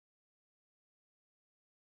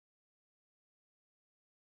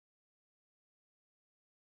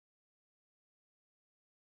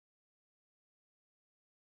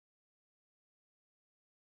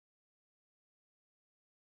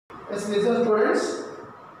Yes, listen students.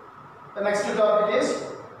 The next topic is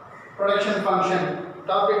production function.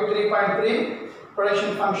 Topic 3.3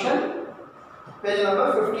 production function, page number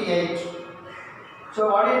 58. So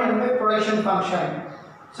what do you mean by production function?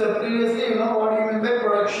 So previously you know what do you mean by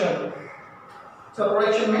production. So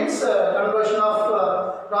production means conversion of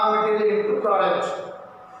raw material into product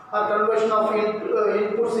or conversion of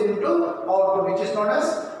inputs into output, which is known as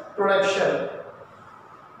production.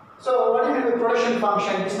 So what do you mean by production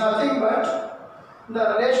function? It is nothing but the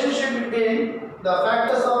relationship between the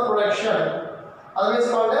factors of production, otherwise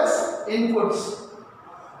called as inputs,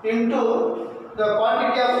 into the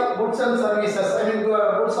quantity of goods and services. I mean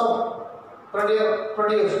goods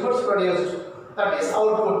produced. That is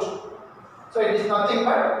output. So it is nothing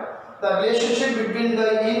but the relationship between the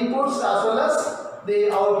inputs as well as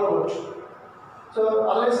the output. So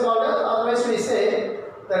otherwise we say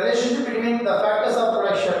the relationship between the factors of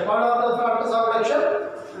production. What are the factors of production?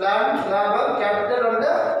 Land, labor, capital and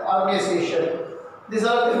organization. These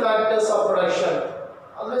are the factors of production.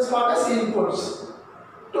 Otherwise called as inputs.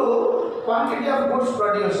 To quantity of goods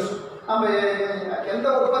produced. நம்ம எந்த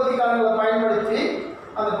உற்பத்தி காரங்களை பயன்படுத்தி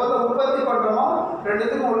அந்த பொருளை உற்பத்தி பண்ணுறோமோ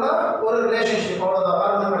ரெண்டுத்துக்கும் உள்ள ஒரு ரிலேஷன்ஷிப், அவ்வளோதான்,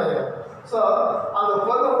 வேறு ஒன்றும் கிடையாது. ஸோ அந்த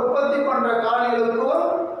பொருளை உற்பத்தி பண்ணுற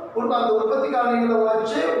காரணிகளுக்கும் அந்த உற்பத்தி காரணிகளை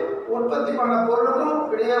வச்சு உற்பத்தி பண்ண பொருளுக்கும்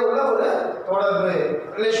இடையே உள்ள ஒரு தொடர்பு,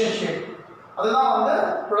 ரிலேஷன்ஷிப், அதுதான் வந்து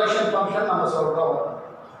ப்ரொடக்ஷன் ஃபங்க்ஷன் நம்ம சொல்கிறோம்.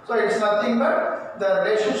 So it's nothing but the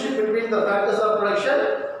relationship between the factors of production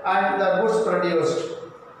and the goods produced.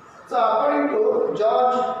 So according to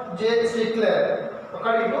George J. Stickler,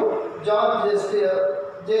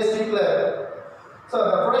 so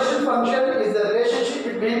the production function is the relationship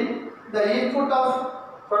between the input of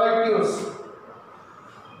productives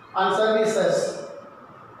and services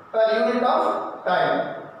per unit of time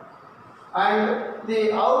and the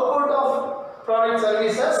output of product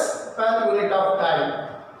services per unit of time.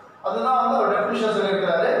 அதுதான் வந்து ஒரு definition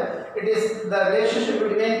சொல்லியிருக்காரு. It is the relationship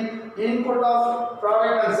between input of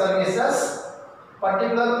product and services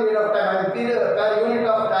particular period of time and per unit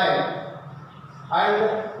of time and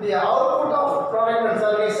the output of product and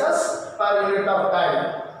services per unit of time.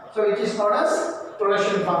 So it is known as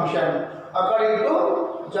production function according to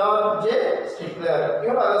George J. Stickler.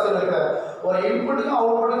 இவர் அதை சொல்லியிருக்கார். ஒரு இன்புட்டுக்கும்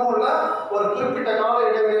அவுட்புட்டுக்கும் உள்ள ஒரு குறிப்பிட்ட கால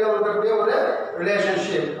இடைவெளியில் இருக்கக்கூடிய ஒரு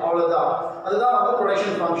ரிலேஷன்ஷிப், அவ்வளோதான். அதுதான் வந்து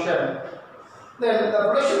production function. Then the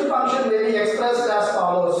production function may be expressed as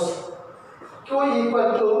follows: Q equal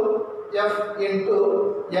to F into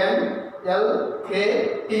N L K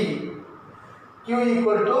T. Q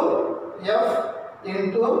equal to F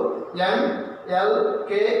into N L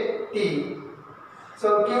K T. So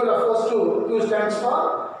Q refers to, Q stands for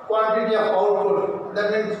quantity of output, that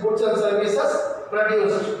means goods and services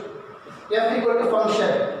produced. F equal to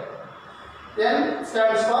function. N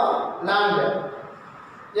stands for land.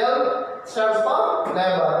 L stands for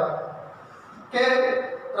labor. K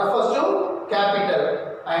refers to capital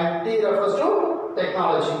and T refers to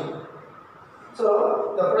technology. So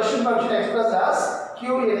the production function expressed as Q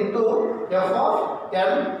into F of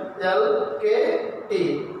N L K T.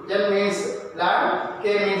 N means land,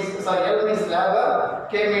 L means labor,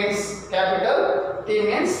 K means capital, T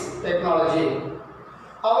means technology.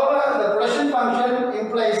 However, the production function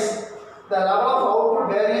implies the level of output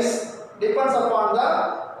varies, depends upon the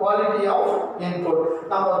quality of input.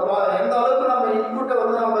 நம்ம எந்த அளவுக்கு நம்ம இன்புட்டை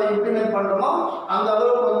வந்து நம்ம implement பண்ணுறோமோ அந்த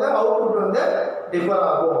அளவுக்கு வந்து அவுட்புட் வந்து டிஃபர்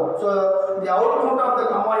ஆகும். So the output of the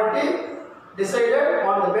commodity decided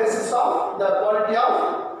on the basis of the quality of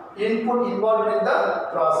input involve in the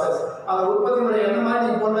process. அந்த உற்பத்தி முறை எந்த மாதிரி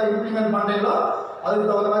நீங்கள் பொருளை இம்ப்ளிமெண்ட் பண்ணுறீங்களோ அதுக்கு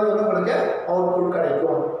தகுந்த மாதிரி வந்து உங்களுக்கு அவுட்புட்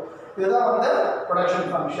கிடைக்கும். இதுதான் வந்து production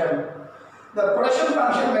function. The production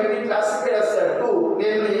function may be classified as two,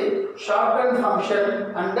 namely short-run function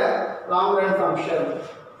and long-run function.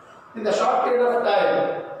 In the short period of time,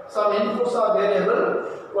 some inputs are variable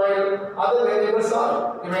while other variables are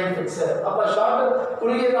remain fixed. அப்போ short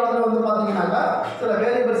குறுகிய காலத்தில் வந்து பார்த்தீங்கன்னாக்கா சில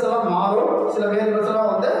variables எல்லாம் மாறும், சில variables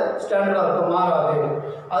எல்லாம் வந்து ஸ்டாண்டர்டாக இருக்கும், மாறாது.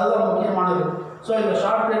 அதுதான் முக்கியமானது. ஸோ இந்த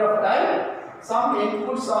short period of time some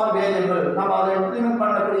inputs R variable. நம்ம அதை இம்ப்ளிமெண்ட்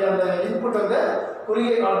பண்ணக்கூடிய அந்த இன்புட் வந்து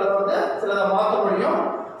குறுகிய காலத்தில் வந்து சிலதை மாற்ற முடியும்,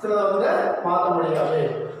 சிலதை வந்து மாற்ற முடியாது.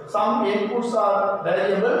 Some inputs are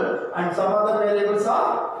variable and some other variables are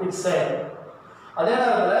fixed. அதே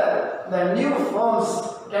நேரத்தில் the new firms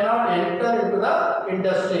cannot enter into the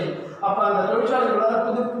industry. அப்போ அந்த தொழிற்சாலைக்குள்ள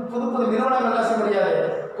புது நிறுவனங்கள் என்ன செய்ய முடியாது,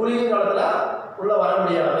 குறுகிய காலத்தில் உள்ள வர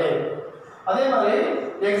முடியாது. அதே மாதிரி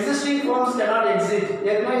எக்ஸிஸ்டிங் firms cannot exit.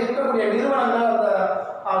 ஏற்கனவே இருக்கக்கூடிய நிறுவனங்கள்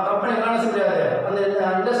அந்த கம்பெனிகள் என்ன செய்ய முடியாது, அந்த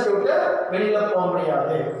இண்டஸ்ட்ரி விட்டு வெளியில் போக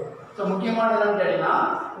முடியாது. ஸோ முக்கியமானது என்னன்னு கேட்டிங்கன்னா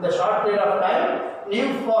இந்த short period of time new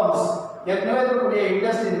forms ஏற்கனவே இருக்கக்கூடிய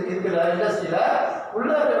இண்டஸ்ட்ரியில்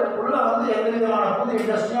உள்ள வந்து எந்த விதமான புது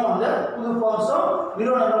இண்டஸ்ட்ரியும் வந்து புது ஃபார்ம்ஸும்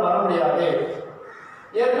நிறுவனங்கள் வர முடியாது.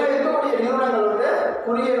 ஏற்கனவே இருக்கக்கூடிய நிறுவனங்கள் வந்து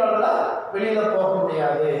குறுகிய காலத்தில் வெளியில் போக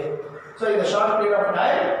முடியாது. ஸோ இந்த short period of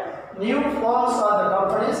time new forms R the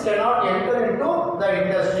companies cannot enter into the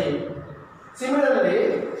industry. Similarly,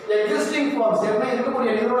 existing firms ஏற்கனவே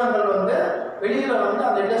இருக்கக்கூடிய நிறுவனங்கள் வந்து வெளியில வந்து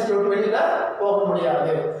அந்த இண்டஸ்ட்ரி விட்டு வெளியில போக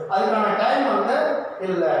முடியாது. அதுக்கான டைம் வந்து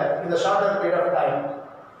இல்லை இந்த shorter period of time.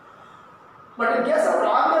 But in case of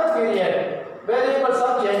longer period variables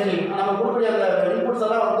R changing. நம்ம கொடுக்கக்கூடிய அந்த இன்புட்ஸ்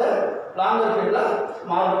எல்லாம் வந்து லாங்கர் பீரியட்ல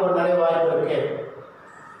மாறுபட நிறைய வாய்ப்பு இருக்கு.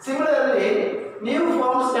 Similarly new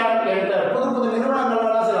forms can enter. புது நிறுவனங்கள்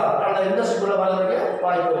எல்லாம் சில அந்த இண்டஸ்ட்ரிக்குள்ள வரதுக்கு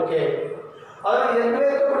வாய்ப்பு இருக்கு. அதில் ஏற்கனவே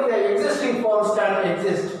இருக்கக்கூடிய எக்ஸிஸ்டிங் ஃபார்ம்ஸ் கேன்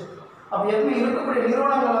எக்ஸிஸ்ட். அப்போ ஏற்கனவே இருக்கக்கூடிய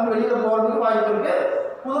நிறுவனங்கள் வந்து வெளியில் போகிறதுக்கு வாய்ப்பு இருக்கு.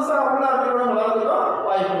 புதுசாக உள்ள நிறுவனங்கள் வரதுக்கும்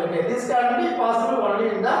வாய்ப்பு இருக்கு. This can be possible only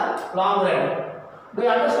in the long run. Do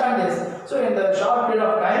you understand this? So in the short period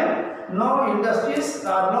of time, no industries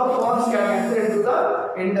or no firms can enter into the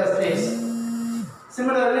industries.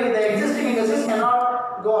 Similarly, the existing industries cannot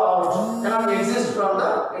go out, cannot exist from the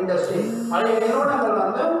industry. பழைய நிறுவனங்கள்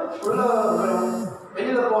வந்து உள்ள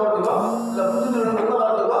வெளியில போறதுக்கோ இல்ல புது நிறுவனங்கள்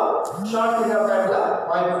வரதுக்கோ short period of டைம்ல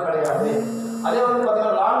வாய்ப்பு கிடையாது. அதே வந்து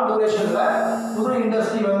பார்த்தீங்கன்னா லாங் டியூரேஷன்ல புது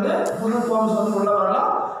இண்டஸ்ட்ரி வந்து புது ஃபார்ம்ஸ் வந்து உள்ள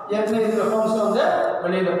வரலாம், ஏற்கனவே இருக்கிற ஃபார்ம்ஸ் வந்து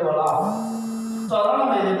வெளியில போகலாம். ஸோ அதெல்லாம்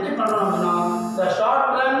நம்ம இது எப்படி பண்ணணும் அப்படின்னா the short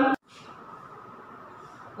run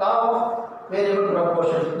law of variable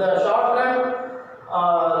proportion. The short run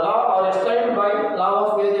law are explained by law of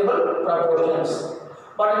variable proportions.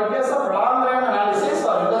 But in case of long run analysis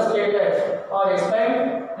or illustrated or explained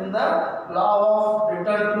in the law of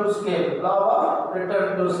return to scale. Law of return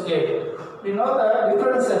to scale. We know the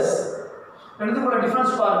differences. ரெண்டுக்குள்ள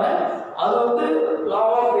difference பாருங்க. அது வந்து law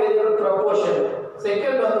of variable proportion.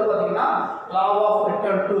 Second வந்து பாத்தீங்கன்னா law of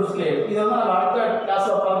return to scale. இது வந்து நம்ம அடுத்த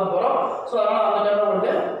கிளாஸ்ல பார்க்க போறோம். சோ அதனால அந்த டைம்ல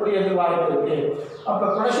உங்களுக்கு புரியறது வாய்ப்பு இருக்கு. அப்ப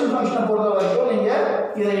ப்ரொடக்ஷன் ஃபங்க்ஷனை பொறுத்த வரைக்கும் நீங்க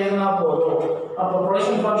இதை எழுதினா போதும். அப்ப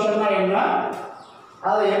ப்ரொடக்ஷன் ஃபங்க்ஷன்னா என்ன,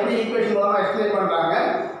 அதை எப்படி ஈக்குவேஷன் மூலமா எக்ஸ்பிளைன் பண்றாங்க,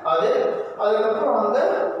 அதுக்கப்புறம் வந்து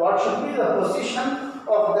what should be the position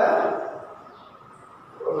of the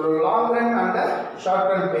long run and the short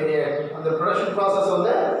run period. And the production process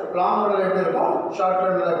வந்து long run la எப்படி இருக்கும், short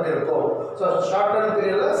run la எப்படி இருக்கும். So short run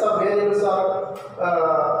period la some variables are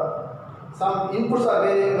some inputs are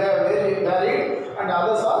varied and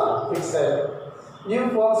others are fixed. New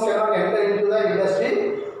firms cannot enter into the industry.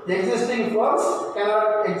 Existing firms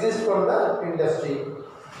cannot exist from the industry.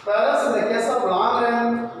 Whereas in the case of long run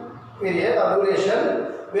period or duration,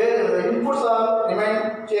 where the inputs are remain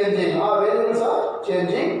changing or variables are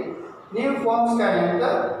changing, new firms can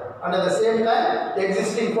enter and at the same time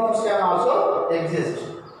existing firms can also exist.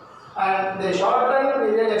 And the short run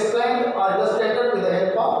period explained or illustrated with the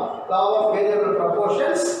help of law of variable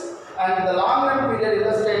proportions, and the long run period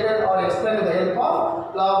illustrated or explained with the help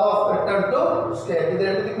of law of return to scale. இது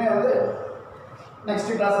ரெண்டுத்துக்குமே வந்து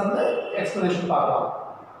next class வந்து explanation பார்க்கலாம்.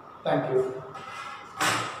 Thank you.